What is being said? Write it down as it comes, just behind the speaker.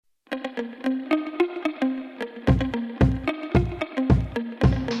I'm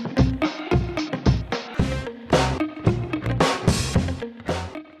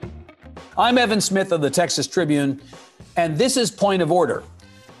Evan Smith of the Texas Tribune, and this is Point of Order,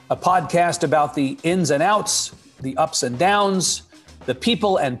 a podcast about the ins and outs, the ups and downs, the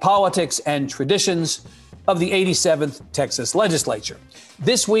people and politics and traditions of the 87th Texas legislature.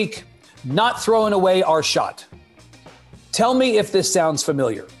 This week, not throwing away our shot. Tell me if this sounds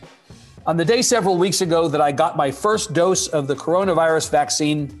familiar. On the day several weeks ago that I got my first dose of the coronavirus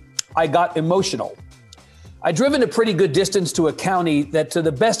vaccine, I got emotional. I'd driven a pretty good distance to a county that, to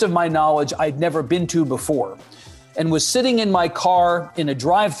the best of my knowledge, I'd never been to before, and was sitting in my car in a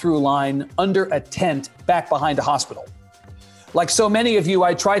drive-through line under a tent back behind a hospital. Like so many of you,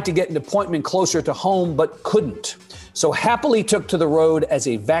 I tried to get an appointment closer to home, but couldn't, so happily took to the road as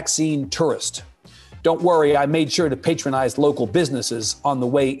a vaccine tourist. Don't worry, I made sure to patronize local businesses on the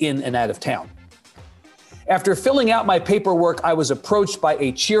way in and out of town. After filling out my paperwork, I was approached by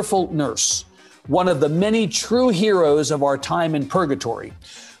a cheerful nurse, one of the many true heroes of our time in purgatory,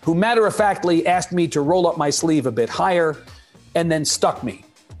 who matter-of-factly asked me to roll up my sleeve a bit higher and then stuck me.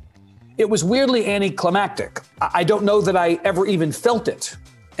 It was weirdly anticlimactic. I don't know that I ever even felt it,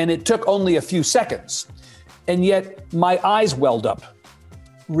 and it took only a few seconds. And yet my eyes welled up.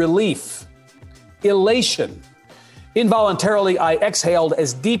 Relief. Elation. Involuntarily, I exhaled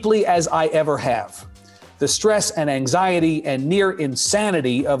as deeply as I ever have. The stress and anxiety and near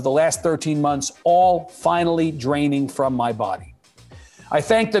insanity of the last 13 months all finally draining from my body. I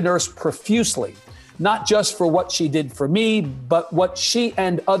thanked the nurse profusely, not just for what she did for me, but what she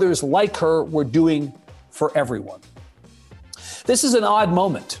and others like her were doing for everyone. This is an odd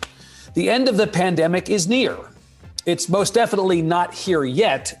moment. The end of the pandemic is near. It's most definitely not here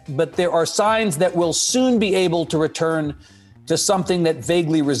yet, but there are signs that we'll soon be able to return to something that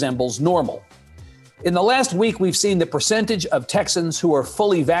vaguely resembles normal. In the last week, we've seen the percentage of Texans who are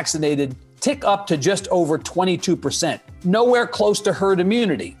fully vaccinated tick up to just over 22%, nowhere close to herd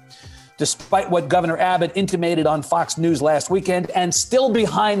immunity, despite what Governor Abbott intimated on Fox News last weekend, and still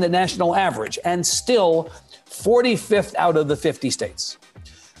behind the national average, and still 45th out of the 50 states.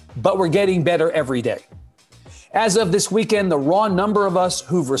 But we're getting better every day. As of this weekend, the raw number of us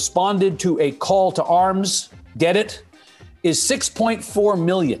who've responded to a call to arms, get it, is 6.4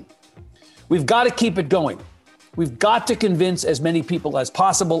 million. We've got to keep it going. We've got to convince as many people as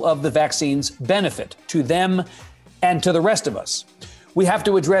possible of the vaccine's benefit to them and to the rest of us. We have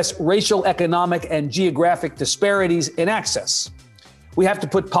to address racial, economic, and geographic disparities in access. We have to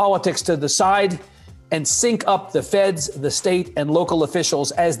put politics to the side and sync up the feds, the state, and local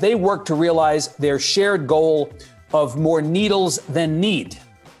officials as they work to realize their shared goal of more needles than need.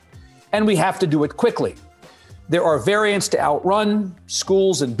 And we have to do it quickly. There are variants to outrun,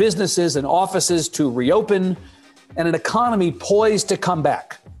 schools and businesses and offices to reopen, and an economy poised to come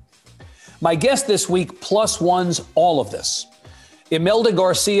back. My guest this week plus ones all of this. Imelda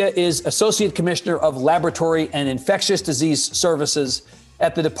Garcia is Associate Commissioner of Laboratory and Infectious Disease Services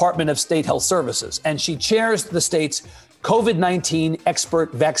at the Department of State Health Services, and she chairs the state's COVID-19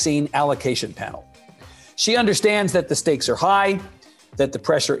 Expert Vaccine Allocation Panel. She understands that the stakes are high, that the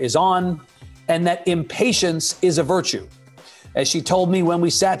pressure is on, and that impatience is a virtue, as she told me when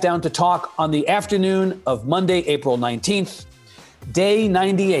we sat down to talk on the afternoon of Monday, April 19th, day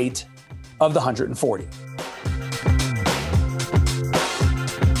 98 of the 140.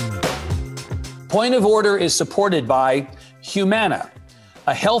 Point of Order is supported by Humana,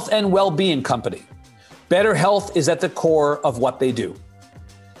 a health and well-being company. Better health is at the core of what they do.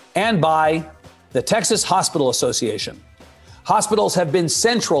 And by the Texas Hospital Association. Hospitals have been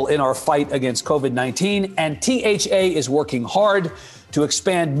central in our fight against COVID-19, and THA is working hard to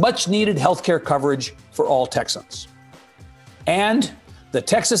expand much-needed healthcare coverage for all Texans. And the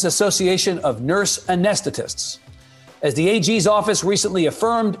Texas Association of Nurse Anesthetists. As the AG's office recently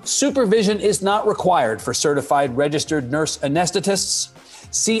affirmed, supervision is not required for certified registered nurse anesthetists.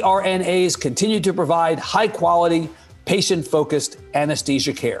 CRNAs continue to provide high-quality, patient-focused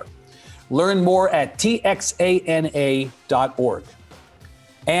anesthesia care. Learn more at txana.org.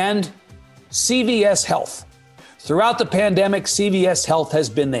 And CVS Health. Throughout the pandemic, CVS Health has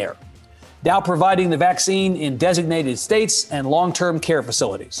been there, now providing the vaccine in designated states and long-term care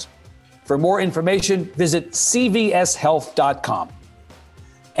facilities. For more information, visit cvshealth.com.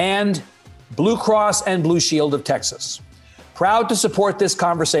 And Blue Cross and Blue Shield of Texas. Proud to support this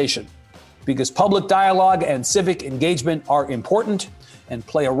conversation because public dialogue and civic engagement are important and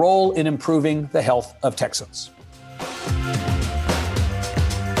play a role in improving the health of Texans.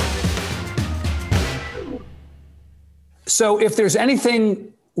 So if there's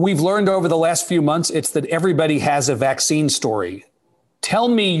anything we've learned over the last few months, it's that everybody has a vaccine story. Tell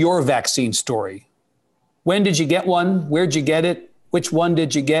me your vaccine story. When did you get one? Where'd you get it? Which one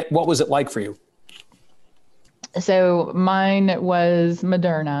did you get? What was it like for you? So mine was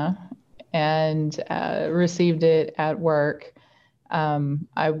Moderna, and received it at work.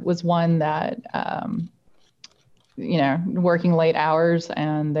 I was one that, working late hours,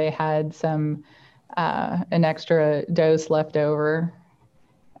 and they had an extra dose left over.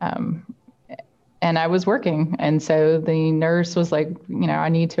 And I was working. And so the nurse was like, I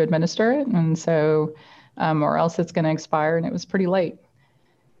need to administer it. And so, or else it's going to expire. And it was pretty late.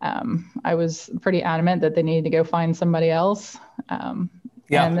 I was pretty adamant that they needed to go find somebody else.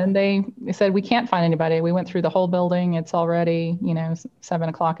 And then they said, we can't find anybody. We went through the whole building. It's already,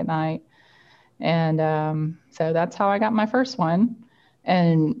 7:00 at night. And so that's how I got my first one.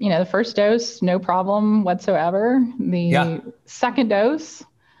 And, the first dose, no problem whatsoever. The second dose,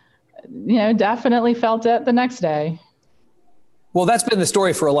 definitely felt it the next day. Well, that's been the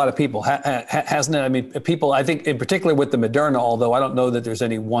story for a lot of people, hasn't it? I mean, people, I think in particular with the Moderna, although I don't know that there's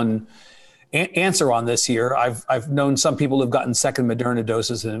any one answer on this here. I've known some people who've gotten second Moderna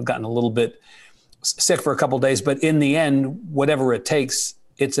doses and have gotten a little bit sick for a couple of days. But in the end, whatever it takes,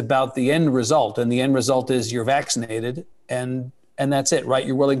 it's about the end result. And the end result is you're vaccinated and that's it, right?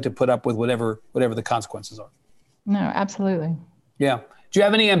 You're willing to put up with whatever the consequences are. No, absolutely. Yeah. Do you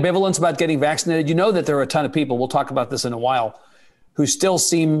have any ambivalence about getting vaccinated? You know that there are a ton of people, we'll talk about this in a while, who still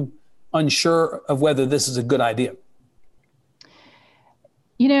seem unsure of whether this is a good idea.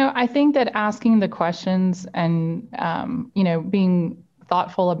 I think that asking the questions and, being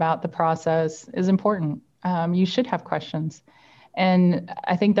thoughtful about the process is important. You should have questions. And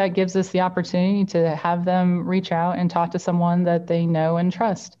I think that gives us the opportunity to have them reach out and talk to someone that they know and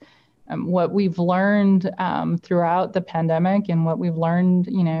trust. What we've learned throughout the pandemic and what we've learned,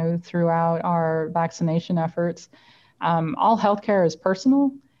 throughout our vaccination efforts, all healthcare is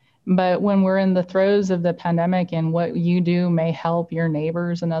personal. But when we're in the throes of the pandemic and what you do may help your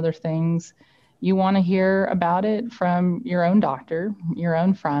neighbors and other things, you want to hear about it from your own doctor, your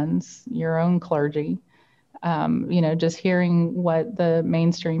own friends, your own clergy. Just hearing what the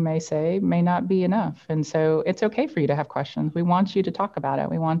mainstream may say may not be enough. And so it's okay for you to have questions. We want you to talk about it.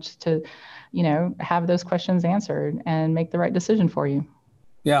 We want you to, have those questions answered and make the right decision for you.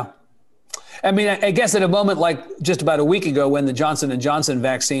 Yeah. I mean, I guess at a moment like just about a week ago when the Johnson & Johnson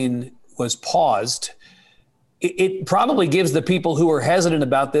vaccine was paused, it probably gives the people who are hesitant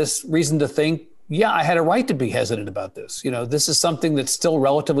about this reason to think, yeah, I had a right to be hesitant about this. This is something that's still,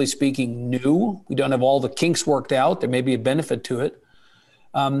 relatively speaking, new. We don't have all the kinks worked out. There may be a benefit to it.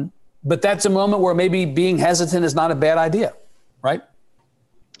 But that's a moment where maybe being hesitant is not a bad idea, right?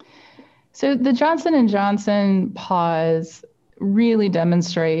 So the Johnson & Johnson pause really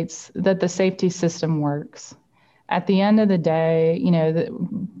demonstrates that the safety system works. At the end of the day,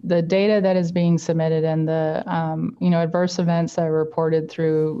 the data that is being submitted and the adverse events that are reported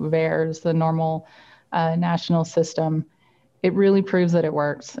through VAERS, the normal national system, it really proves that it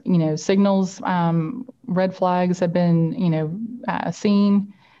works. Signals, red flags have been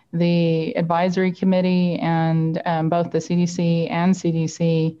seen. The advisory committee and both the CDC and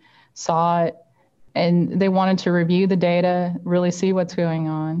CDC saw it, and they wanted to review the data, really see what's going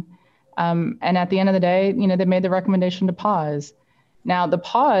on. And at the end of the day, they made the recommendation to pause. Now, the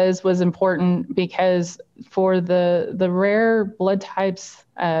pause was important because for the rare blood types,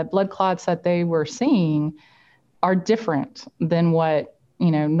 blood clots that they were seeing are different than what,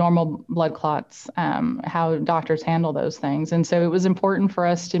 normal blood clots, how doctors handle those things. And so it was important for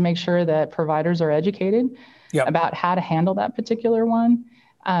us to make sure that providers are educated about how to handle that particular one.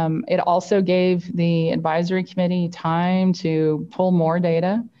 It also gave the advisory committee time to pull more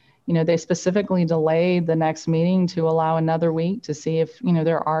data. They specifically delayed the next meeting to allow another week to see if,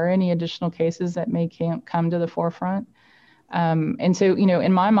 there are any additional cases that may come to the forefront. And so,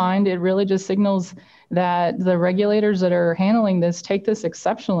 in my mind, it really just signals that the regulators that are handling this take this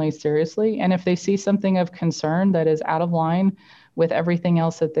exceptionally seriously. And if they see something of concern that is out of line with everything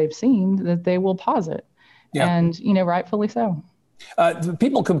else that they've seen, that they will pause it. Yeah. And, rightfully so.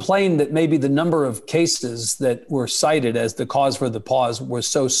 People complained that maybe the number of cases that were cited as the cause for the pause was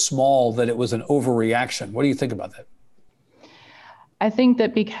so small that it was an overreaction. What do you think about that? I think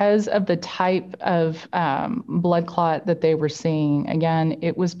that because of the type of blood clot that they were seeing, again,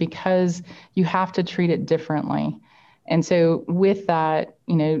 it was because you have to treat it differently. And so with that,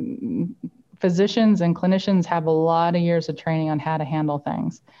 physicians and clinicians have a lot of years of training on how to handle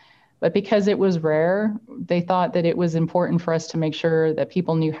things. But because it was rare, they thought that it was important for us to make sure that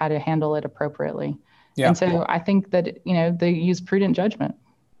people knew how to handle it appropriately. Yeah. And so I think that, they use prudent judgment.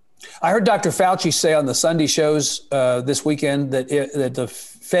 I heard Dr. Fauci say on the Sunday shows this weekend that the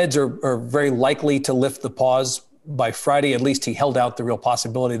feds are very likely to lift the pause by Friday. At least he held out the real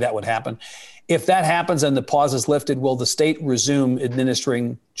possibility that would happen. If that happens and the pause is lifted, will the state resume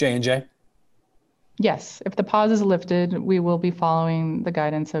administering J&J? Yes. If the pause is lifted, we will be following the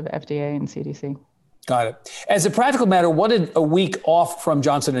guidance of FDA and CDC. Got it. As a practical matter, what did a week off from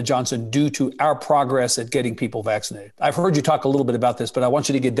Johnson & Johnson do to our progress at getting people vaccinated? I've heard you talk a little bit about this, but I want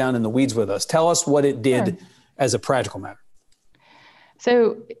you to get down in the weeds with us. Tell us what it did as a practical matter.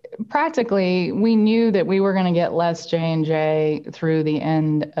 So practically, we knew that we were going to get less J&J through the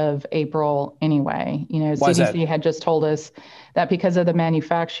end of April anyway. CDC had just told us that because of the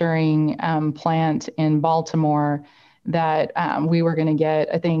manufacturing plant in Baltimore, that we were going to get,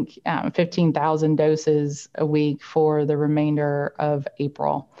 I think, 15,000 doses a week for the remainder of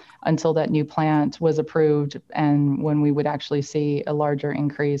April until that new plant was approved and when we would actually see a larger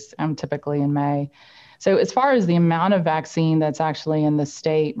increase, typically in May. So as far as the amount of vaccine that's actually in the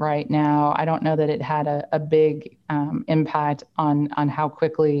state right now, I don't know that it had a big impact on how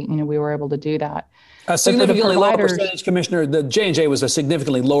quickly we were able to do that. A significantly lower percentage, Commissioner. The J&J was a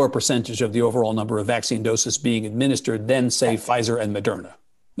significantly lower percentage of the overall number of vaccine doses being administered than, say, Pfizer and Moderna,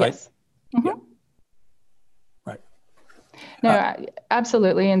 right? Yes. Mm-hmm. Yeah. Right. No,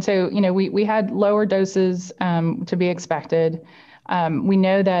 absolutely. And so, we had lower doses to be expected. We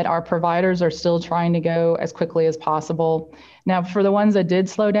know that our providers are still trying to go as quickly as possible. Now, for the ones that did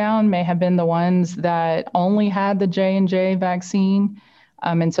slow down, may have been the ones that only had the J&J vaccine.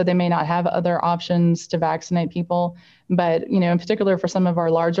 And so they may not have other options to vaccinate people. But, in particular, for some of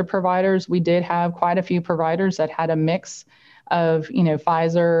our larger providers, we did have quite a few providers that had a mix of,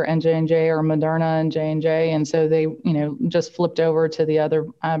 Pfizer and J&J or Moderna and J&J. And so they, just flipped over to the other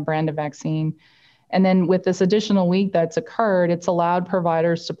brand of vaccine. And then with this additional week that's occurred, it's allowed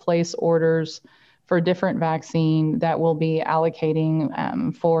providers to place orders for different vaccine that we'll be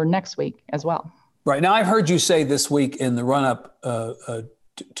allocating for next week as well. Right. Now, I've heard you say this week in the run-up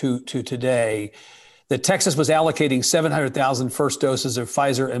to today that Texas was allocating 700,000 first doses of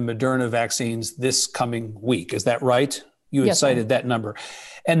Pfizer and Moderna vaccines this coming week. Is that right? You had cited that number.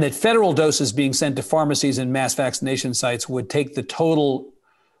 And that federal doses being sent to pharmacies and mass vaccination sites would take the total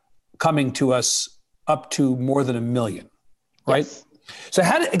coming to us up to more than 1 million, right? Yes. So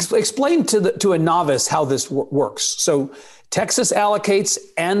explain to a novice how this works. So Texas allocates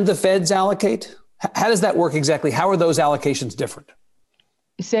and the feds allocate? How does that work exactly? How are those allocations different?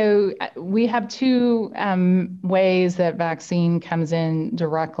 So we have two ways that vaccine comes in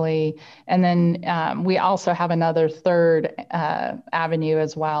directly. And then we also have another third avenue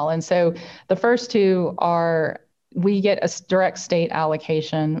as well. And so the first two are we get a direct state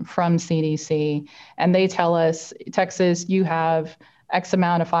allocation from CDC, and they tell us, Texas, you have X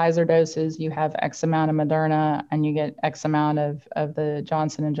amount of Pfizer doses, you have X amount of Moderna, and you get X amount of the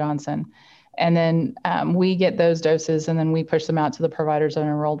Johnson & Johnson. And then we get those doses, and then we push them out to the providers that are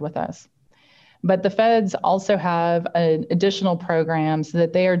enrolled with us. But the feds also have additional programs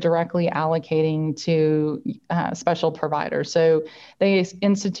that they are directly allocating to special providers. So they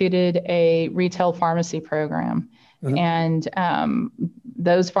instituted a retail pharmacy program. Mm-hmm. And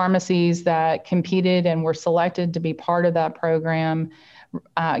those pharmacies that competed and were selected to be part of that program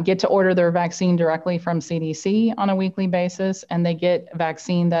get to order their vaccine directly from CDC on a weekly basis, and they get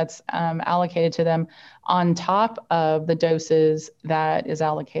vaccine that's allocated to them on top of the doses that is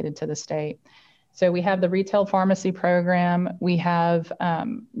allocated to the state. So we have the retail pharmacy program. We have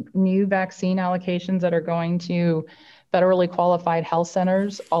new vaccine allocations that are going to federally qualified health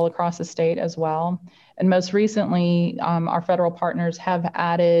centers all across the state as well. And most recently, our federal partners have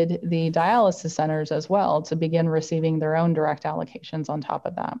added the dialysis centers as well to begin receiving their own direct allocations on top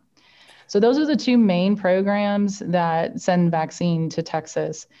of that. So those are the two main programs that send vaccine to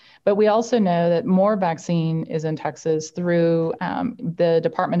Texas. But we also know that more vaccine is in Texas through the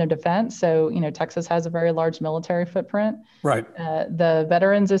Department of Defense. So, Texas has a very large military footprint. Right. The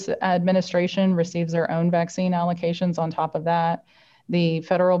Veterans Administration receives their own vaccine allocations on top of that. The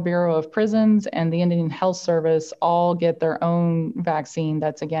Federal Bureau of Prisons and the Indian Health Service all get their own vaccine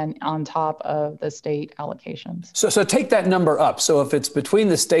that's, again, on top of the state allocations. So take that number up. So if it's between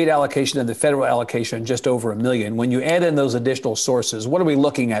the state allocation and the federal allocation, just over 1 million, when you add in those additional sources, what are we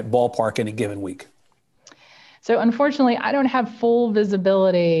looking at ballpark in a given week? So unfortunately, I don't have full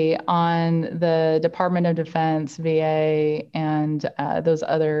visibility on the Department of Defense, VA, and those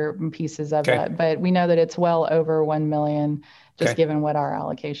other pieces of it. But we know that it's well over 1 million, just given what our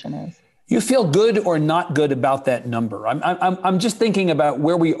allocation is. You feel good or not good about that number? I'm just thinking about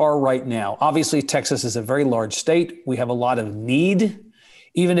where we are right now. Obviously, Texas is a very large state. We have a lot of need.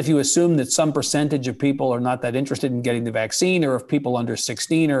 even if you assume that some percentage of people are not that interested in getting the vaccine, or if people under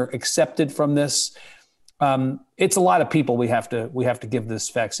 16 are accepted from this, it's a lot of people we have to give this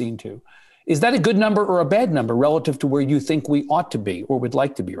vaccine to. Is that a good number or a bad number relative to where you think we ought to be or would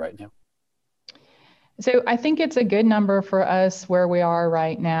like to be right now? So I think it's a good number for us where we are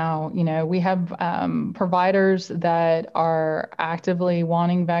right now. We have providers that are actively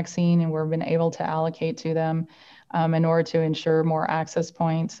wanting vaccine, and we've been able to allocate to them in order to ensure more access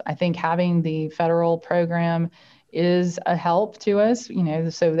points. I think having the federal program is a help to us,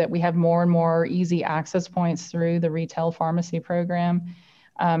 so that we have more and more easy access points through the retail pharmacy program.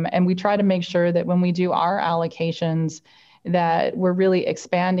 And we try to make sure that when we do our allocations, that we're really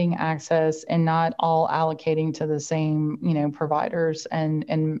expanding access and not all allocating to the same, providers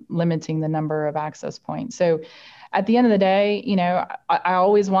and limiting the number of access points. So at the end of the day, I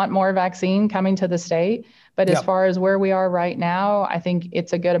always want more vaccine coming to the state. But as far as where we are right now, I think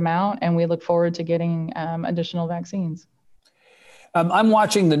it's a good amount, and we look forward to getting additional vaccines. I'm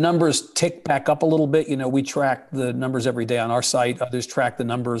watching the numbers tick back up a little bit. We track the numbers every day on our site. Others track the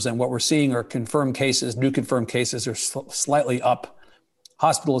numbers. And what we're seeing are confirmed cases, new confirmed cases are slightly up.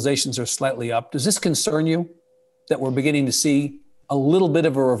 Hospitalizations are slightly up. Does this concern you that we're beginning to see a little bit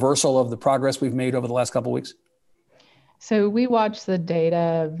of a reversal of the progress we've made over the last couple of weeks? So we watch the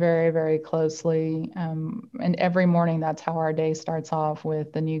data very, very closely. And every morning, that's how our day starts off,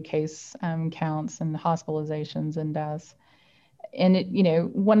 with the new case counts and hospitalizations and deaths. And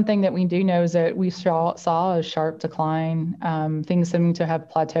one thing that we do know is that we saw a sharp decline. Things seem to have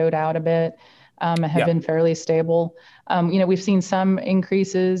plateaued out a bit, have been fairly stable. We've seen some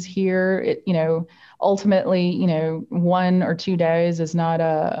increases here. Ultimately, 1 or 2 days is not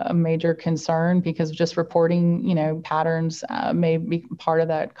a major concern, because just reporting, patterns may be part of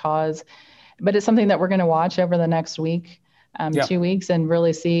that cause. But it's something that we're going to watch over the next week. 2 weeks, and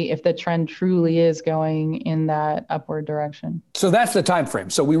really see if the trend truly is going in that upward direction. So that's the time frame.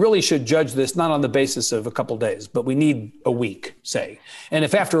 So we really should judge this not on the basis of a couple of days, but we need a week, say. And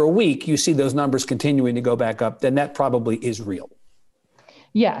if after a week you see those numbers continuing to go back up, then that probably is real.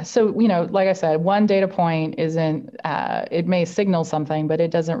 Yeah. So, like I said, one data point isn't, it may signal something, but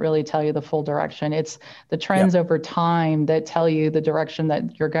it doesn't really tell you the full direction. It's the trends over time that tell you the direction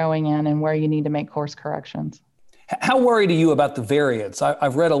that you're going in and where you need to make course corrections. How worried are you about the variants?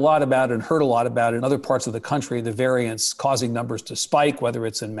 I've read a lot about it and heard a lot about it in other parts of the country, the variants causing numbers to spike, whether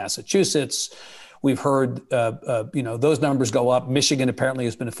it's in Massachusetts. We've heard, those numbers go up. Michigan apparently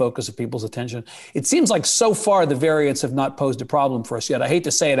has been a focus of people's attention. It seems like so far the variants have not posed a problem for us yet. I hate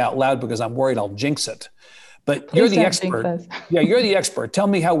to say it out loud because I'm worried I'll jinx it. But you're the expert. Yeah, you're the expert. Tell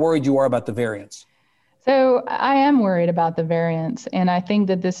me how worried you are about the variants. So I am worried about the variants, and I think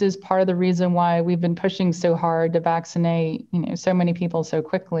that this is part of the reason why we've been pushing so hard to vaccinate, so many people so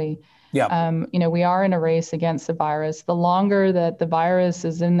quickly. Yeah. We are in a race against the virus. The longer that the virus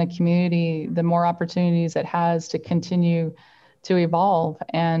is in the community, the more opportunities it has to continue to evolve.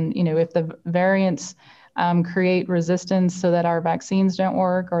 And, if the variants create resistance so that our vaccines don't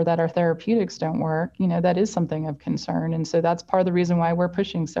work or that our therapeutics don't work, that is something of concern. And so that's part of the reason why we're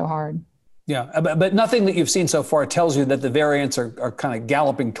pushing so hard. Yeah, but nothing that you've seen so far tells you that the variants are kind of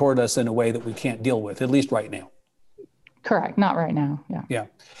galloping toward us in a way that we can't deal with, at least right now. Correct. Not right now. Yeah.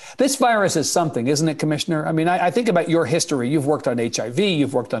 This virus is something, isn't it, Commissioner? I mean, I think about your history. You've worked on HIV,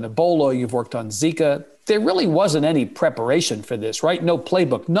 you've worked on Ebola, you've worked on Zika. There really wasn't any preparation for this, right? No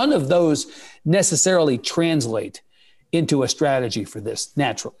playbook. None of those necessarily translate into a strategy for this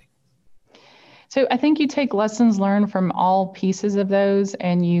naturally. So I think you take lessons learned from all pieces of those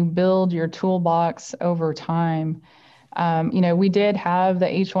and you build your toolbox over time. We did have the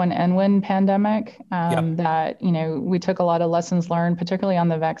H1N1 pandemic that, we took a lot of lessons learned, particularly on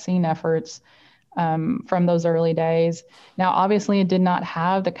the vaccine efforts from those early days. Now, obviously, it did not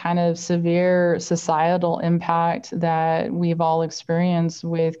have the kind of severe societal impact that we've all experienced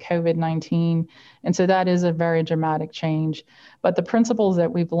with COVID-19. And so that is a very dramatic change. But the principles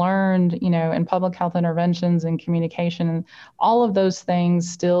that we've learned, in public health interventions and communication, all of those things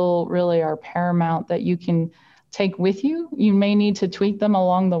still really are paramount that you can take with you. You may need to tweak them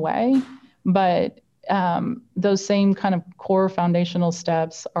along the way, but those same kind of core foundational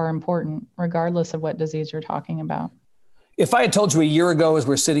steps are important, regardless of what disease you're talking about. If I had told you a year ago, as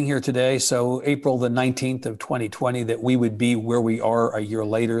we're sitting here today, so April the 19th of 2020, that we would be where we are a year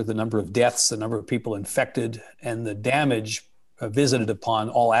later, the number of deaths, the number of people infected, and the damage visited upon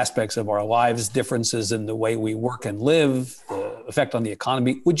all aspects of our lives, differences in the way we work and live, the effect on the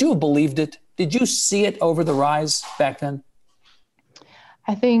economy, would you have believed it? Did you see it over the rise back then?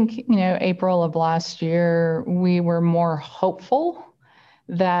 I think, April of last year, we were more hopeful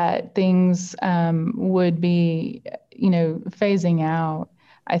that things would be, phasing out.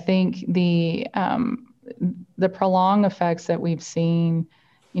 I think the prolonged effects that we've seen,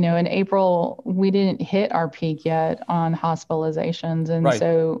 in April, we didn't hit our peak yet on hospitalizations. And Right.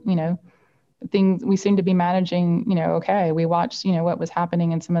 so, things we seem to be managing, okay. We watched, what was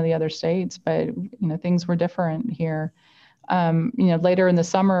happening in some of the other states, but, things were different here. Later in the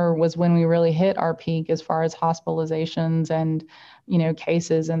summer was when we really hit our peak as far as hospitalizations and,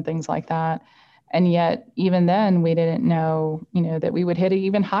 cases and things like that. And yet, even then, we didn't know, that we would hit an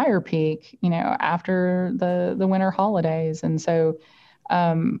even higher peak, after the winter holidays. And so,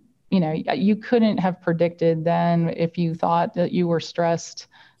 you couldn't have predicted then if you thought that you were stressed,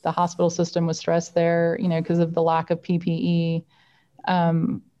 the hospital system was stressed there, because of the lack of PPE.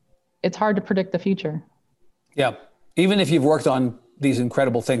 It's hard to predict the future. Yeah. Even if you've worked on these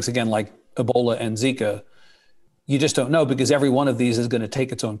incredible things, again, like Ebola and Zika, you just don't know because every one of these is going to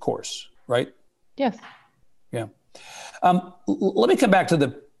take its own course, right? Yes. Yeah. Let me come back to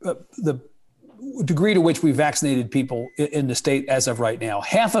the degree to which we vaccinated people in the state as of right now.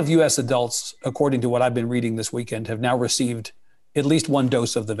 Half of U.S. adults, according to what I've been reading this weekend, have now received at least one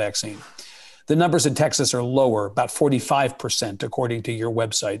dose of the vaccine. The numbers in Texas are lower, about 45%, according to your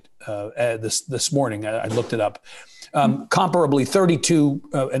website this morning. I looked it up. Comparably,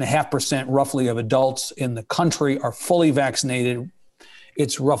 32.5% roughly of adults in the country are fully vaccinated.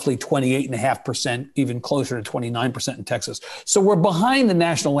 It's roughly 28.5%, even closer to 29% in Texas. So we're behind the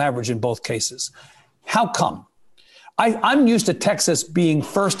national average in both cases. How come? I'm used to Texas being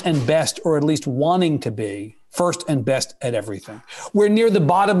first and best, or at least wanting to be first and best at everything. We're near the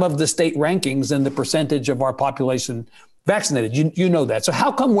bottom of the state rankings in the percentage of our population vaccinated. You know that. So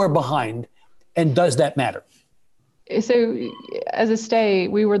how come we're behind, and does that matter? So as a state,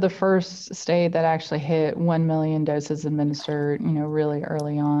 we were the first state that actually hit 1 million doses administered, really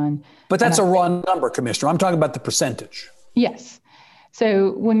early on. But that's a raw number, Commissioner. I'm talking about the percentage. Yes.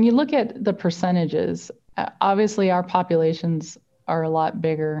 So when you look at the percentages, obviously our populations are a lot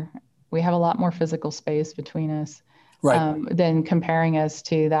bigger. We have a lot more physical space between us. Right. Than comparing us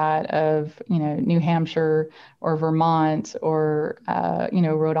to that of, New Hampshire or Vermont or,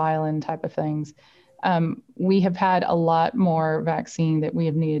 Rhode Island type of things. We have had a lot more vaccine that we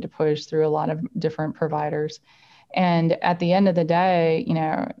have needed to push through a lot of different providers. And at the end of the day,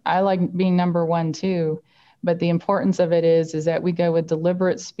 I like being number one too, but the importance of it is that we go with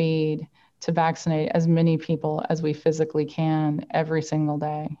deliberate speed to vaccinate as many people as we physically can every single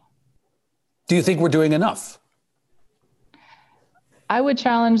day. Do you think we're doing enough? I would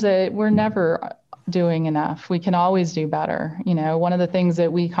challenge that we're never doing enough. We can always do better. One of the things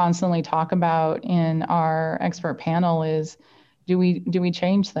that we constantly talk about in our expert panel is, do we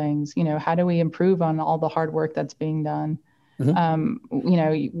change things? How do we improve on all the hard work that's being done?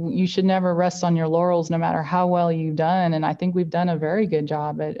 Mm-hmm. You should never rest on your laurels, no matter how well you've done. And I think we've done a very good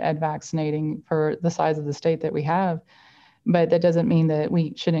job at vaccinating for the size of the state that we have. But that doesn't mean that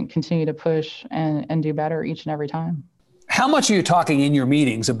we shouldn't continue to push and do better each and every time. How much are you talking in your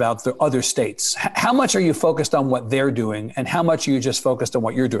meetings about the other states? How much are you focused on what they're doing, and how much are you just focused on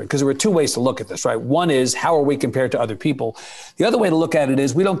what you're doing? Because there are two ways to look at this, right? One is, how are we compared to other people? The other way to look at it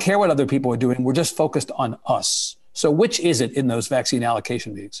is, we don't care what other people are doing. We're just focused on us. So which is it in those vaccine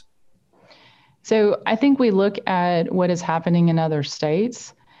allocation meetings? So I think we look at what is happening in other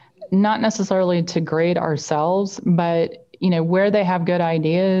states, not necessarily to grade ourselves, but where they have good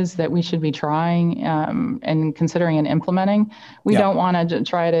ideas that we should be trying and considering and implementing. We don't want to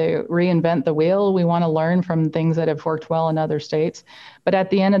try to reinvent the wheel. We want to learn from things that have worked well in other states. But at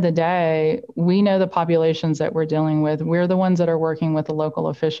the end of the day, we know the populations that we're dealing with. We're the ones that are working with the local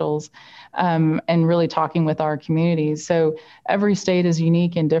officials and really talking with our communities. So every state is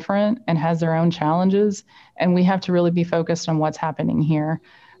unique and different and has their own challenges. And we have to really be focused on what's happening here.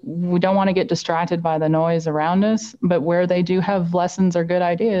 We don't want to get distracted by the noise around us, but where they do have lessons or good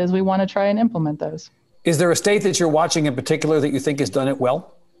ideas, we want to try and implement those. Is there a state that you're watching in particular that you think has done it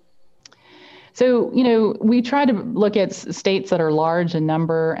well? So, we try to look at states that are large in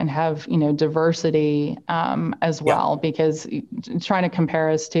number and have, diversity as well, because trying to compare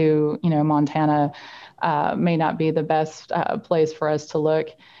us to, Montana may not be the best place for us to look.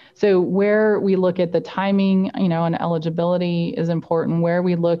 So where we look at the timing, and eligibility is important, where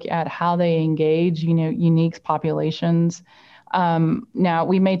we look at how they engage, unique populations. Now,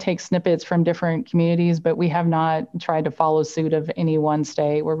 we may take snippets from different communities, but we have not tried to follow suit of any one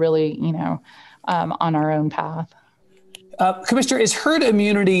state. We're really, on our own path. Commissioner, is herd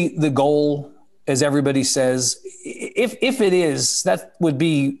immunity the goal as everybody says? If it is, that would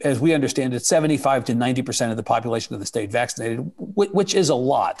be, as we understand it, 75 to 90% of the population of the state vaccinated, which is a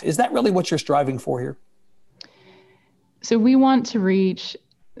lot. Is that really what you're striving for here? So we want to reach,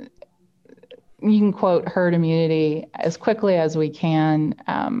 you can quote, herd immunity as quickly as we can,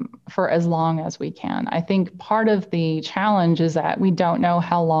 for as long as we can. I think part of the challenge is that we don't know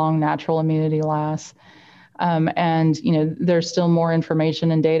how long natural immunity lasts. And, there's still more information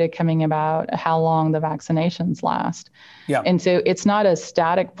and data coming about how long the vaccinations last. Yeah. And so it's not a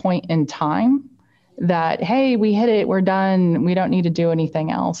static point in time that, hey, we hit it, we're done, we don't need to do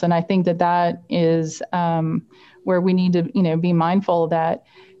anything else. And I think that is where we need to, be mindful that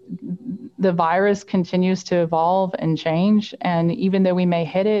the virus continues to evolve and change. And even though we may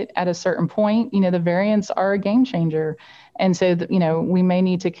hit it at a certain point, the variants are a game changer. And so, we may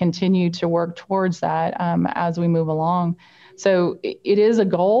need to continue to work towards that as we move along. So it is a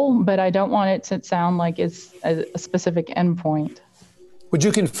goal, but I don't want it to sound like it's a specific endpoint. Would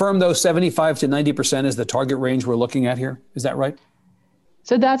you confirm those 75 to 90% is the target range we're looking at here? Is that right?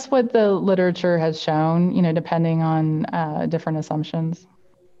 So that's what the literature has shown, depending on different assumptions.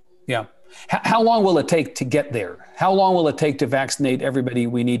 Yeah. How long will it take to get there? How long will it take to vaccinate everybody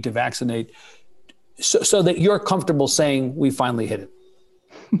we need to vaccinate so that you're comfortable saying we finally hit it?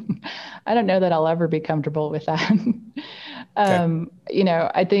 I don't know that I'll ever be comfortable with that. Okay.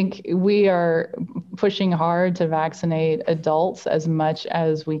 I think we are pushing hard to vaccinate adults as much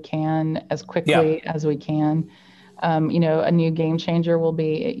as we can, as quickly as we can. A new game changer will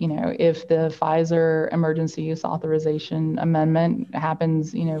be, if the Pfizer emergency use authorization amendment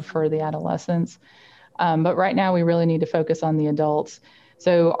happens, for the adolescents. But right now, we really need to focus on the adults.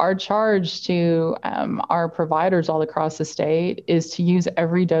 So our charge to our providers all across the state is to use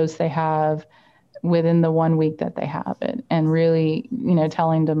every dose they have within the 1 week that they have it, and really,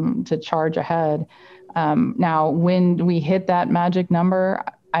 telling them to charge ahead. Now, when we hit that magic number,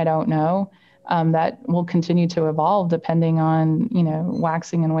 I don't know. That will continue to evolve depending on,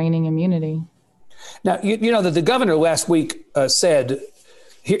 waxing and waning immunity. Now, that the governor last week said,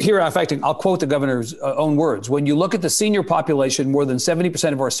 here, in fact, I'll quote the governor's own words. When you look at the senior population, more than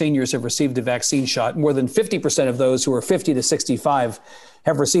 70% of our seniors have received a vaccine shot. More than 50% of those who are 50 to 65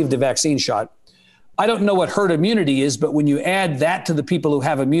 have received a vaccine shot. I don't know what herd immunity is, but when you add that to the people who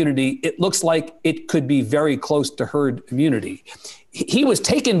have immunity, it looks like it could be very close to herd immunity. He was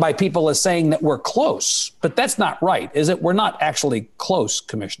taken by people as saying that we're close, but that's not right, is it? We're not actually close,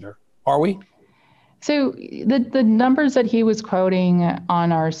 Commissioner, are we? So the numbers that he was quoting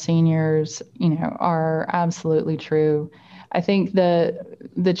on our seniors, are absolutely true. I think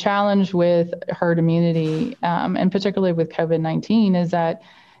the challenge with herd immunity, and particularly with COVID-19, is that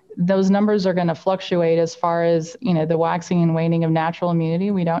those numbers are going to fluctuate as far as, the waxing and waning of natural immunity.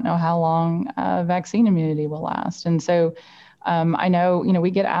 We don't know how long vaccine immunity will last. And so I know,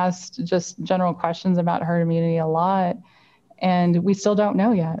 we get asked just general questions about herd immunity a lot, and we still don't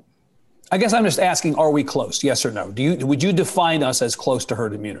know yet. I guess I'm just asking, are we close? Yes or no? Would you define us as close to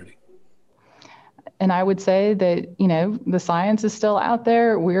herd immunity? And I would say that, the science is still out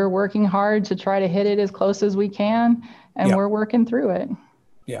there. We're working hard to try to hit it as close as we can, and we're working through it.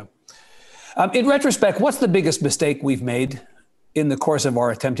 Yeah. In retrospect, what's the biggest mistake we've made in the course of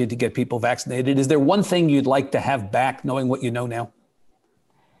our attempting to get people vaccinated? Is there one thing you'd like to have back, knowing what you know now?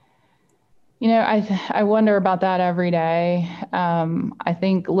 I wonder about that every day. I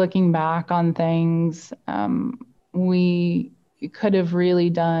think looking back on things, we could have really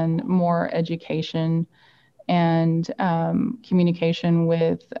done more education and communication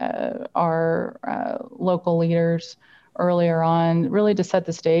with our local leaders earlier on, really to set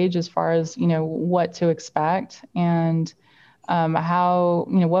the stage as far as, what to expect and how,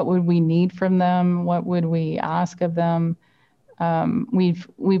 what would we need from them? What would we ask of them?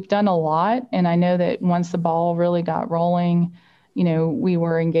 We've done a lot, and I know that once the ball really got rolling, we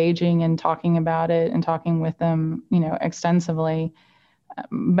were engaging and talking about it and talking with them, extensively.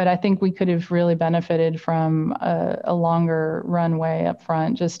 But I think we could have really benefited from a longer runway up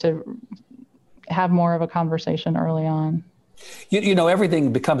front, just to have more of a conversation early on.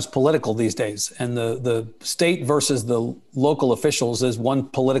 Everything becomes political these days, and the state versus the local officials is one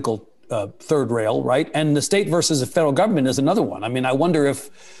political third rail, right? And the state versus the federal government is another one. I mean, I wonder if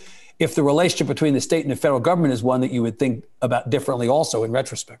the relationship between the state and the federal government is one that you would think about differently also in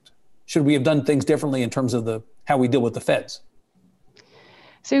retrospect. Should we have done things differently in terms of how we deal with the feds?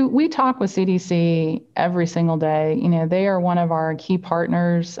 So we talk with CDC every single day. They are one of our key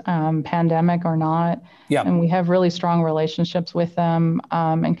partners, pandemic or not. Yeah. And we have really strong relationships with them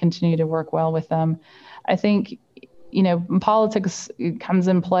and continue to work well with them. I think politics comes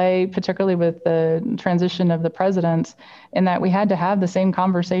in play, particularly with the transition of the presidents, in that we had to have the same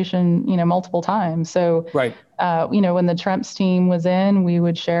conversation, multiple times. So, right. When the Trump's team was in, we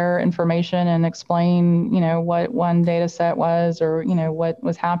would share information and explain, what one data set was, or, what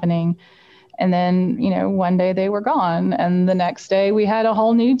was happening. And then, one day they were gone. And the next day we had a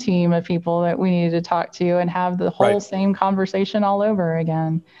whole new team of people that we needed to talk to and have the whole same conversation all over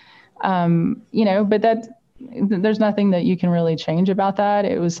again. But there's nothing that you can really change about that.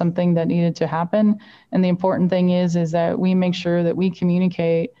 It was something that needed to happen. And the important thing is that we make sure that we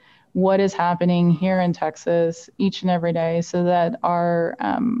communicate what is happening here in Texas each and every day, so that our,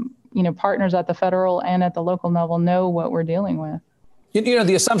 partners at the federal and at the local level know what we're dealing with.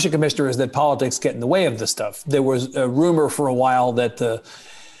 The assumption, Commissioner, is that politics get in the way of this stuff. There was a rumor for a while that the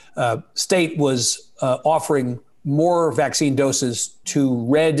state was offering more vaccine doses to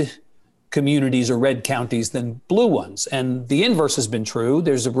red communities or red counties than blue ones. And the inverse has been true.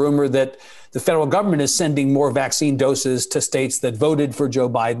 There's a rumor that the federal government is sending more vaccine doses to states that voted for Joe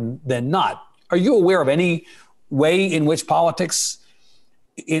Biden than not. Are you aware of any way in which politics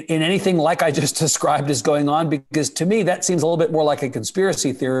in anything like I just described is going on? Because to me, that seems a little bit more like a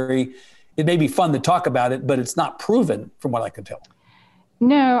conspiracy theory. It may be fun to talk about it, but it's not proven from what I can tell.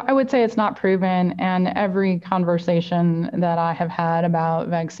 No, I would say it's not proven. And every conversation that I have had about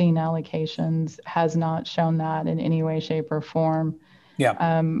vaccine allocations has not shown that in any way, shape, or form. Yeah.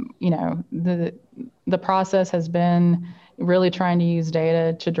 The process has been really trying to use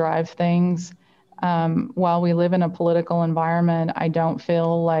data to drive things. While we live in a political environment, I don't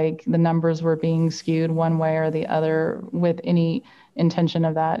feel like the numbers were being skewed one way or the other with any intention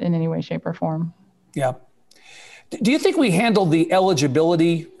of that in any way, shape, or form. Yeah. Do you think we handled the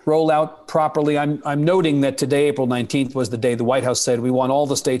eligibility rollout properly? I'm noting that today, April 19th, was the day the White House said we want all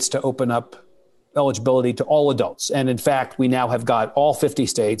the states to open up eligibility to all adults. And in fact, we now have got all 50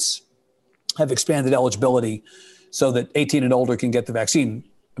 states have expanded eligibility so that 18 and older can get the vaccine.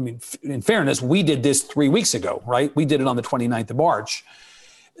 I mean, in fairness, we did this 3 weeks ago, right? We did it on the 29th of March.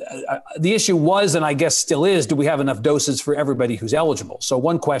 The issue was, and I guess still is, do we have enough doses for everybody who's eligible? So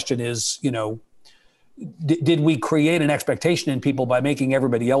one question is, did we create an expectation in people by making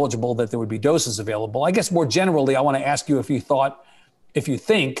everybody eligible that there would be doses available? I guess more generally, I want to ask you if you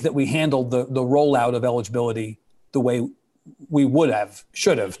think that we handled the rollout of eligibility the way we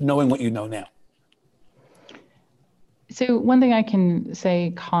should have, knowing what you know now. So one thing I can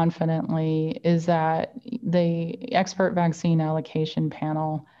say confidently is that the expert vaccine allocation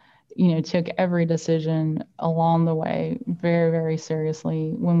panel, took every decision along the way very, very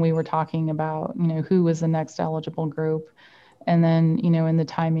seriously when we were talking about, who was the next eligible group, and then, in the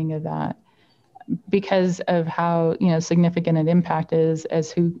timing of that, because of how, significant an impact is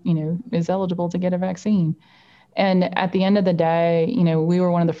as who, is eligible to get a vaccine. And at the end of the day, we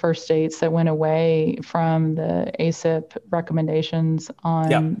were one of the first states that went away from the ACIP recommendations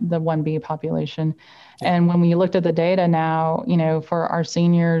on the 1B population. And when we looked at the data now, for our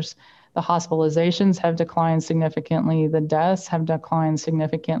seniors, the hospitalizations have declined significantly, the deaths have declined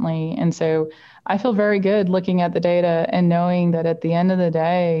significantly. And so I feel very good looking at the data and knowing that at the end of the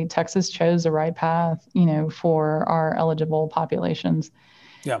day, Texas chose the right path, for our eligible populations.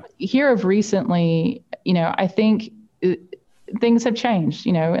 Yeah. Here of recently, I think things have changed,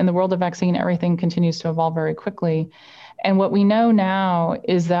 in the world of vaccine, everything continues to evolve very quickly. And what we know now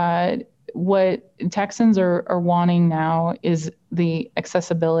is that what Texans are wanting now is the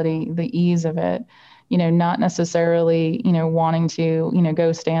accessibility, the ease of it, not necessarily, wanting to,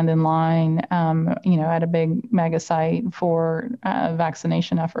 go stand in line, at a big mega site for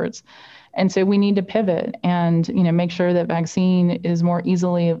vaccination efforts. And so we need to pivot and, make sure that vaccine is more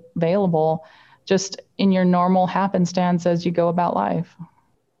easily available just in your normal happenstance as you go about life.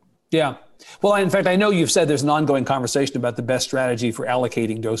 Yeah. Well, in fact, I know you've said there's an ongoing conversation about the best strategy for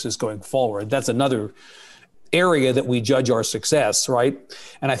allocating doses going forward. That's another area that we judge our success, right?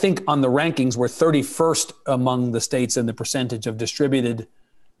 And I think on the rankings, we're 31st among the states in the percentage of distributed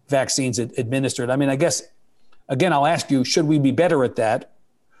vaccines administered. I mean, I guess, again, I'll ask you, should we be better at that?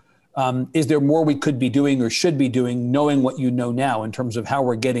 Is there more we could be doing or should be doing, knowing what you know now in terms of how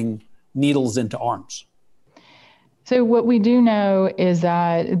we're getting needles into arms? So what we do know is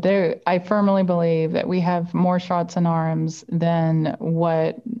that I firmly believe that we have more shots in arms than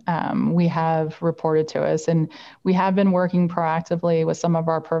what we have reported to us. And we have been working proactively with some of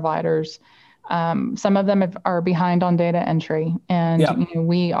our providers. Some of them are behind on data entry. And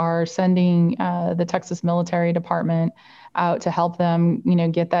we are sending the Texas Military Department out to help them,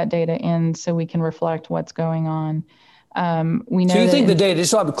 get that data in so we can reflect what's going on. We know so you think the data,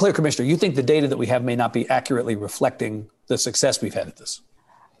 just so I'm clear, Commissioner, you think the data that we have may not be accurately reflecting the success we've had at this?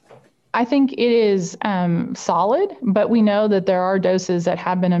 I think it is solid, but we know that there are doses that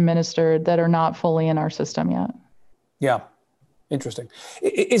have been administered that are not fully in our system yet. Yeah. Interesting.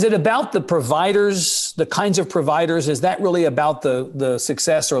 Is it about the providers, the kinds of providers? Is that really about the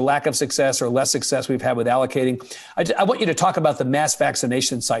success or lack of success or less success we've had with allocating? I want you to talk about the mass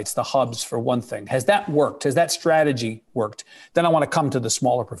vaccination sites, the hubs, for one thing. Has that worked? Has that strategy worked? Then I want to come to the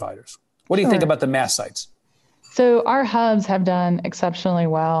smaller providers. What do you think about the mass sites? So our hubs have done exceptionally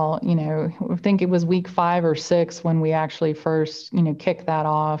well. I think it was week 5 or 6 when we actually first, kicked that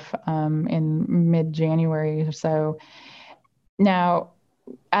off in mid-January or so. Now,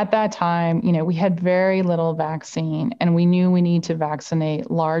 at that time, we had very little vaccine, and we knew we need to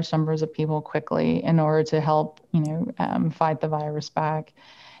vaccinate large numbers of people quickly in order to help, fight the virus back.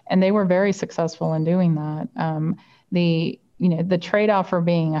 And they were very successful in doing that. The trade-off for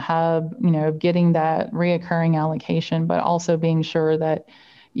being a hub, getting that reoccurring allocation, but also being sure that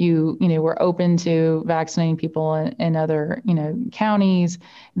you were open to vaccinating people in other, counties,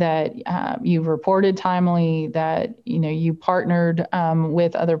 that you reported timely, that, you partnered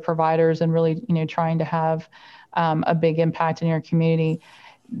with other providers and really, trying to have a big impact in your community.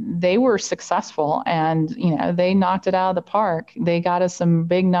 They were successful, and, they knocked it out of the park. They got us some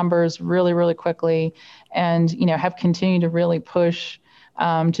big numbers really, really quickly, and, have continued to really push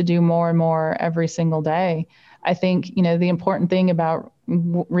to do more and more every single day. I think, the important thing about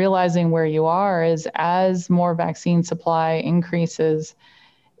realizing where you are is, as more vaccine supply increases,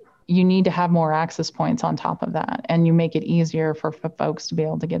 you need to have more access points on top of that, and you make it easier for folks to be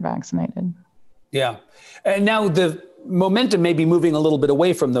able to get vaccinated. Yeah. And now the momentum may be moving a little bit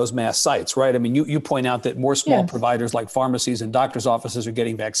away from those mass sites, right? I mean, you point out that more small providers like pharmacies and doctors' offices are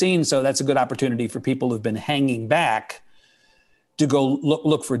getting vaccines. So that's a good opportunity for people who've been hanging back to go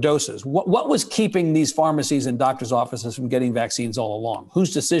look for doses. What was keeping these pharmacies and doctors' offices from getting vaccines all along?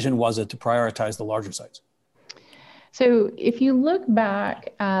 Whose decision was it to prioritize the larger sites? So if you look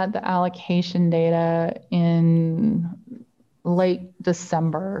back at the allocation data in late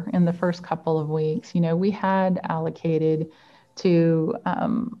December, in the first couple of weeks, we had allocated to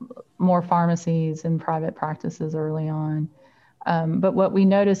more pharmacies and private practices early on. But what we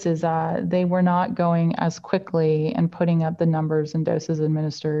noticed is they were not going as quickly and putting up the numbers and doses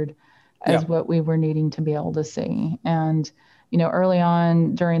administered as what we were needing to be able to see. And, early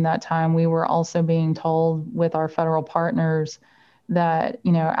on during that time, we were also being told with our federal partners that,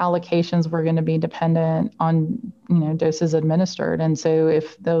 allocations were going to be dependent on, doses administered. And so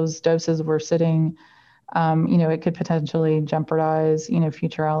if those doses were sitting, it could potentially jeopardize,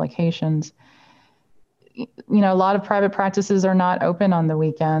 future allocations. A lot of private practices are not open on the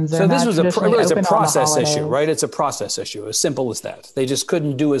weekends. So this was a process issue, right? It's a process issue, as simple as that. They just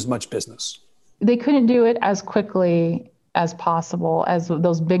couldn't do as much business. They couldn't do it as quickly as possible as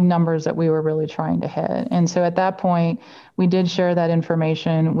those big numbers that we were really trying to hit. And so at that point, we did share that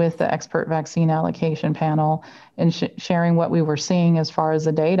information with the expert vaccine allocation panel and sharing what we were seeing as far as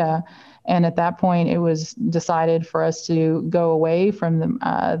the data. And at that point, it was decided for us to go away from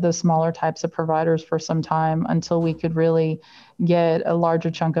the smaller types of providers for some time until we could really get a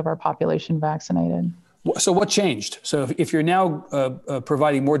larger chunk of our population vaccinated. So what changed? So if you're now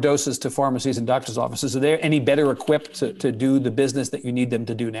providing more doses to pharmacies and doctors' offices, are they any better equipped to do the business that you need them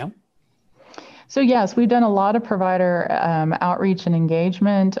to do now? So yes, we've done a lot of provider outreach and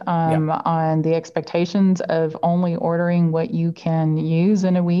engagement on the expectations of only ordering what you can use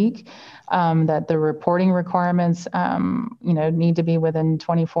in a week, that the reporting requirements, need to be within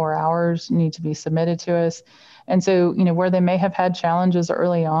 24 hours, need to be submitted to us. And so, where they may have had challenges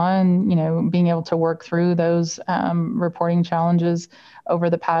early on, being able to work through those reporting challenges over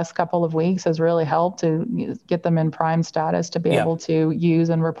the past couple of weeks has really helped to get them in prime status to be able to use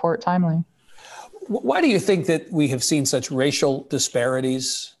and report timely. Why do you think that we have seen such racial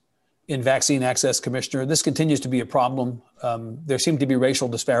disparities in vaccine access, Commissioner? This continues to be a problem. There seem to be racial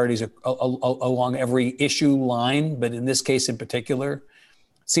disparities along every issue line, but in this case in particular,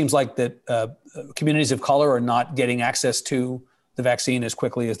 it seems like that communities of color are not getting access to the vaccine as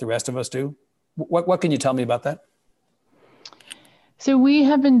quickly as the rest of us do. What can you tell me about that? So we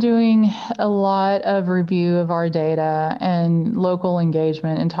have been doing a lot of review of our data and local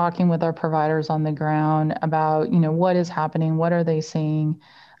engagement and talking with our providers on the ground about, what is happening, what are they seeing,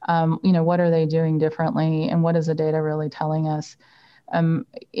 what are they doing differently, and what is the data really telling us?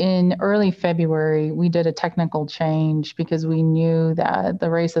 In early February, we did a technical change because we knew that the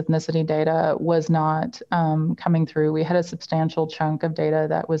race ethnicity data was not coming through. We had a substantial chunk of data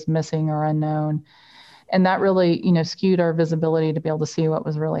that was missing or unknown. And that really, skewed our visibility to be able to see what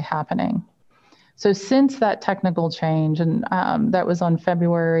was really happening. So since that technical change, and that was on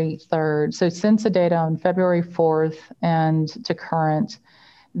February 3rd, so since the data on February 4th and to current,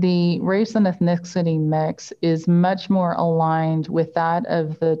 the race and ethnicity mix is much more aligned with that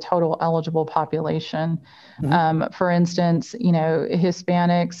of the total eligible population. Mm-hmm. For instance,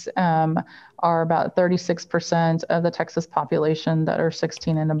 Hispanics are about 36% of the Texas population that are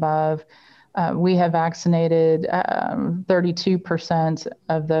 16 and above. We have vaccinated 32%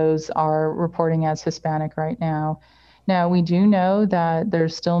 of those are reporting as Hispanic right now. Now, we do know that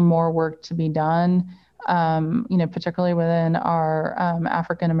there's still more work to be done, particularly within our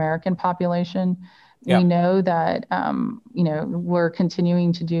African American population. Yeah. We know that, we're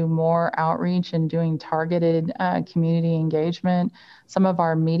continuing to do more outreach and doing targeted community engagement. Some of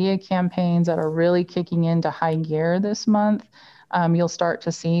our media campaigns that are really kicking into high gear this month, you'll start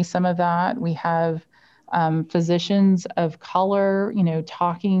to see some of that. We have physicians of color,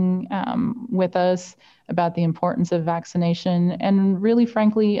 talking with us about the importance of vaccination and really,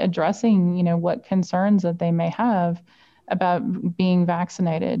 frankly, addressing, what concerns that they may have about being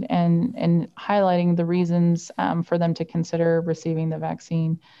vaccinated and highlighting the reasons for them to consider receiving the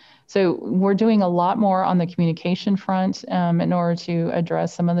vaccine. So we're doing a lot more on the communication front in order to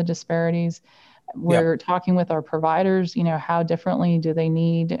address some of the disparities. We're talking with our providers, how differently do they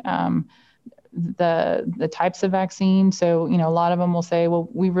need the types of vaccine. So, a lot of them will say, well,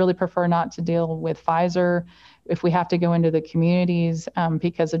 we really prefer not to deal with Pfizer if we have to go into the communities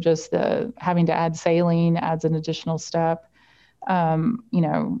because of just having to add saline adds an additional step.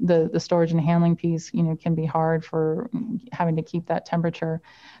 The storage and handling piece, can be hard for having to keep that temperature.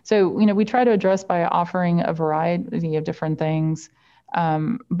 So, we try to address by offering a variety of different things.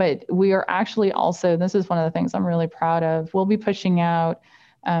 But we are actually also, this is one of the things I'm really proud of, we'll be pushing out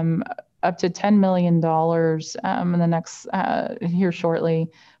up to $10 million in the next here shortly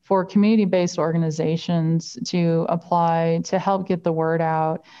for community-based organizations to apply to help get the word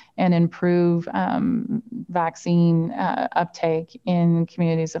out and improve vaccine uptake in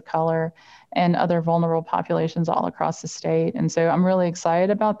communities of color and other vulnerable populations all across the state. And so I'm really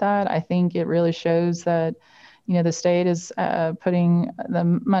excited about that. I think it really shows that the state is putting the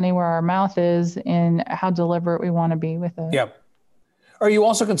money where our mouth is in how deliberate we want to be with it. Yeah. Are you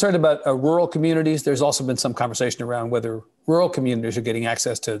also concerned about rural communities? There's also been some conversation around whether rural communities are getting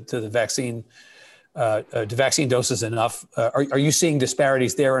access to the vaccine, to vaccine doses enough. Are you seeing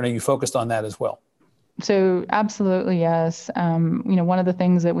disparities there, and are you focused on that as well? So absolutely, yes. One of the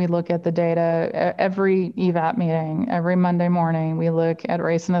things that we look at the data, every EVAP meeting, every Monday morning, we look at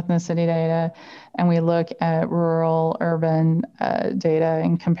race and ethnicity data, and we look at rural, urban data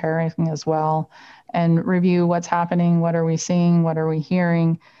and comparing as well, and review what's happening, what are we seeing, what are we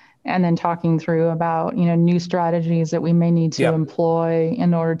hearing, and then talking through about, new strategies that we may need to employ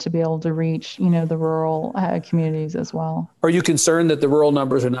in order to be able to reach, the rural communities as well. Are you concerned that the rural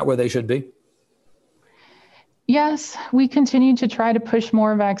numbers are not where they should be? Yes, we continue to try to push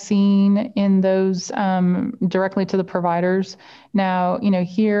more vaccine in those directly to the providers. Now,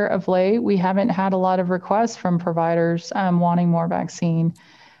 here of late, we haven't had a lot of requests from providers wanting more vaccine,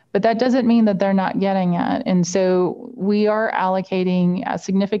 but that doesn't mean that they're not getting it. And so we are allocating a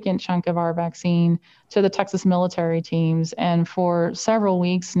significant chunk of our vaccine to the Texas military teams. And for several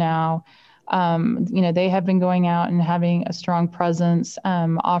weeks now, they have been going out and having a strong presence,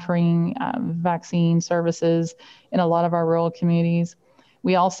 offering vaccine services in a lot of our rural communities.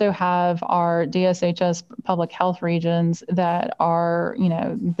 We also have our DSHS public health regions that are,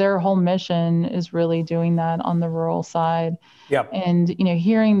 their whole mission is really doing that on the rural side. Yep. And,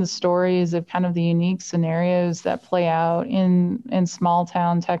 hearing the stories of kind of the unique scenarios that play out in small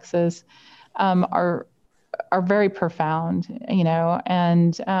town Texas are very profound,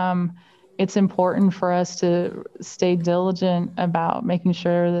 and it's important for us to stay diligent about making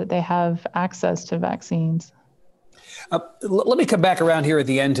sure that they have access to vaccines. Let me come back around here at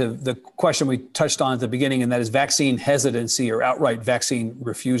the end to the question we touched on at the beginning, and that is vaccine hesitancy or outright vaccine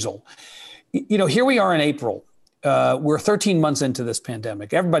refusal. Here we are in April. We're 13 months into this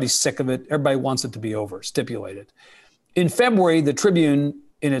pandemic. Everybody's sick of it. Everybody wants it to be over, stipulated. In February, the Tribune,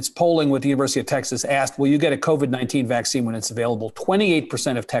 in its polling with the University of Texas, asked, will you get a COVID-19 vaccine when it's available?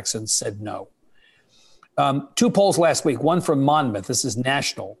 28% of Texans said no. Two polls last week, one from Monmouth, this is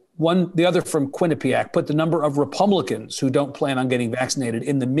national, the other from Quinnipiac, put the number of Republicans who don't plan on getting vaccinated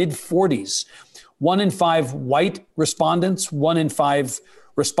in the mid-40s. 1 in 5 white respondents, 1 in 5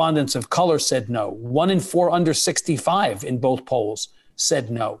 respondents of color said no. 1 in 4 under 65 in both polls said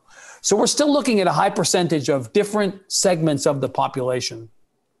no. So we're still looking at a high percentage of different segments of the population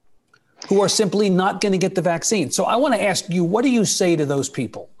who are simply not going to get the vaccine. So I want to ask you, what do you say to those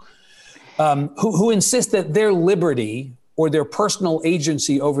people who insist that their liberty or their personal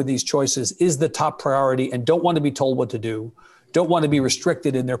agency over these choices is the top priority and don't want to be told what to do, don't want to be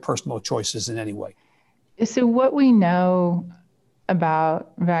restricted in their personal choices in any way? So what we know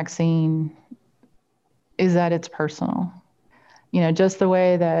about vaccine is that it's personal. Just the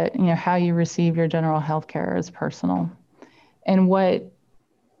way that, how you receive your general health care is personal. And what,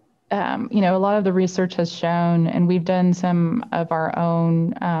 a lot of the research has shown, and we've done some of our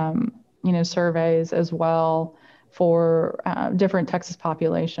own, surveys as well for different Texas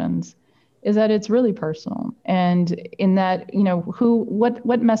populations, is that it's really personal. And in that,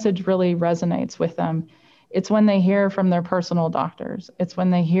 what message really resonates with them? It's when they hear from their personal doctors. It's when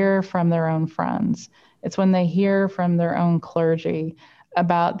they hear from their own friends. It's when they hear from their own clergy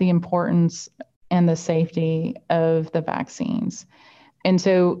about the importance and the safety of the vaccines. And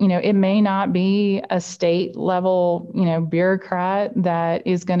so, it may not be a state level, bureaucrat that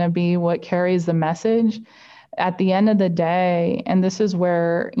is going to be what carries the message. At the end of the day, and this is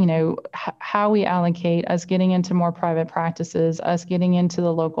where, how we allocate, us getting into more private practices, us getting into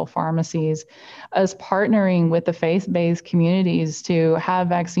the local pharmacies, us partnering with the faith-based communities to have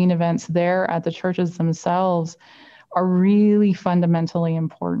vaccine events there at the churches themselves are really fundamentally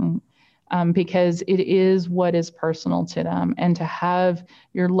important. Because it is what is personal to them. And to have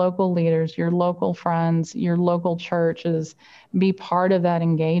your local leaders, your local friends, your local churches be part of that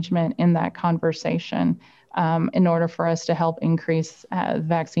engagement in that conversation in order for us to help increase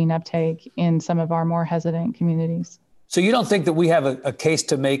vaccine uptake in some of our more hesitant communities. So you don't think that we have a case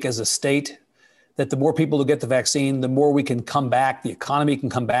to make as a state that the more people who get the vaccine, the more we can come back, the economy can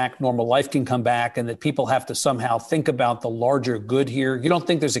come back, normal life can come back, and that people have to somehow think about the larger good here? You don't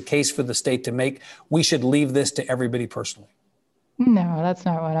think there's a case for the state to make, we should leave this to everybody personally? No, that's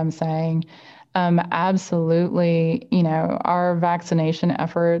not what I'm saying. Absolutely, our vaccination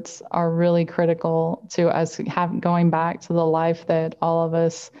efforts are really critical to us going back to the life that all of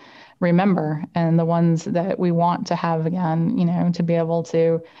us remember and the ones that we want to have again, to be able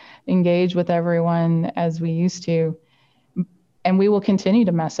to engage with everyone as we used to. And we will continue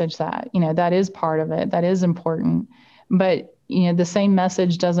to message that, that is part of it, that is important. But, the same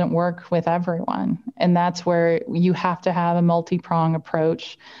message doesn't work with everyone. And that's where you have to have a multi-pronged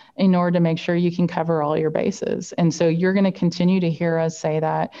approach in order to make sure you can cover all your bases. And so you're going to continue to hear us say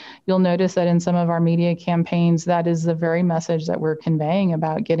that. You'll notice that in some of our media campaigns, that is the very message that we're conveying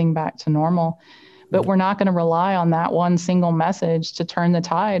about getting back to normal. But we're not going to rely on that one single message to turn the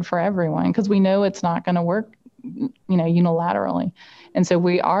tide for everyone, because we know it's not going to work, unilaterally. And so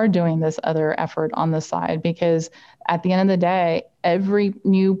we are doing this other effort on the side, because at the end of the day, every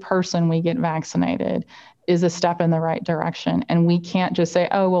new person we get vaccinated is a step in the right direction. And we can't just say,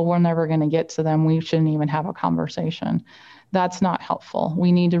 oh, well, we're never going to get to them, we shouldn't even have a conversation. That's not helpful.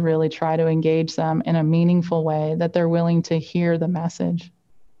 We need to really try to engage them in a meaningful way that they're willing to hear the message.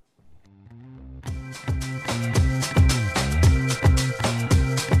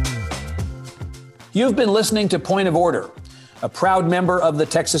 You've been listening to Point of Order, a proud member of the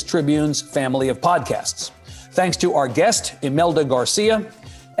Texas Tribune's family of podcasts. Thanks to our guest, Imelda Garcia,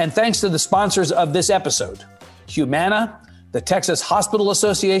 and thanks to the sponsors of this episode, Humana, the Texas Hospital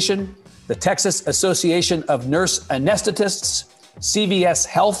Association, the Texas Association of Nurse Anesthetists, CVS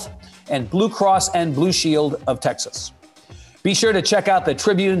Health, and Blue Cross and Blue Shield of Texas. Be sure to check out the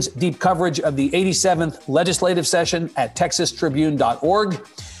Tribune's deep coverage of the 87th legislative session at texastribune.org.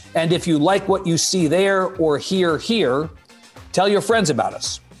 And if you like what you see there or hear here, tell your friends about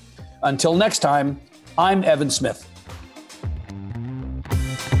us. Until next time, I'm Evan Smith.